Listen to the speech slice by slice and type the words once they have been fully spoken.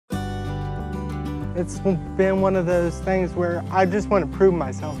It's been one of those things where I just want to prove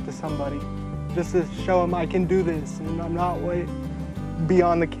myself to somebody, just to show them I can do this and I'm not way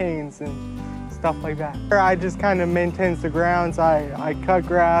beyond the canes and stuff like that. I just kind of maintains the grounds. I cut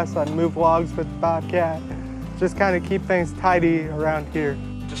grass, I move logs with the Bobcat, just kind of keep things tidy around here.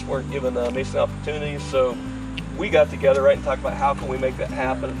 Just weren't given Mason opportunities, so we got together, right, and talked about how can we make that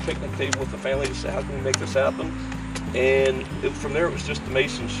happen at a picnic table with the family to say how can we make this happen. And from there it was just the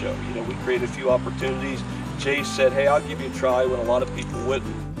Mason show. You know, we created a few opportunities. Jay said, hey, I'll give you a try when a lot of people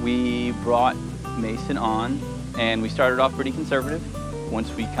wouldn't. We brought Mason on and we started off pretty conservative. Once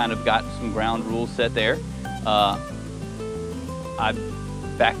we kind of got some ground rules set there, I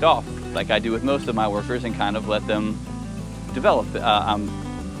backed off like I do with most of my workers and kind of let them develop.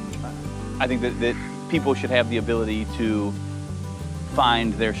 I think that people should have the ability to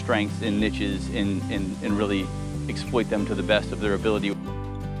find their strengths in niches and really exploit them to the best of their ability.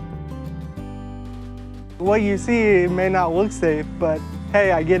 What you see may not look safe, but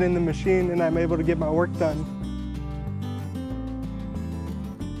hey, I get in the machine and I'm able to get my work done.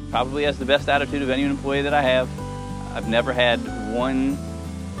 Probably has the best attitude of any employee that I have. I've never had one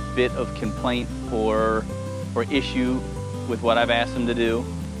bit of complaint or issue with what I've asked him to do.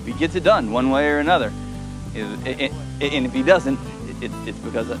 He gets it done one way or another. And if he doesn't, it's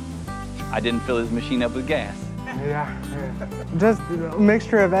because I didn't fill his machine up with gas. Yeah. Just a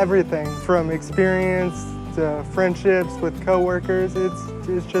mixture of everything, from experience to friendships with coworkers.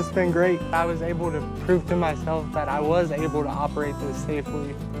 It's just been great. I was able to prove to myself that I was able to operate this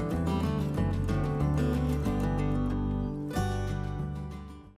safely.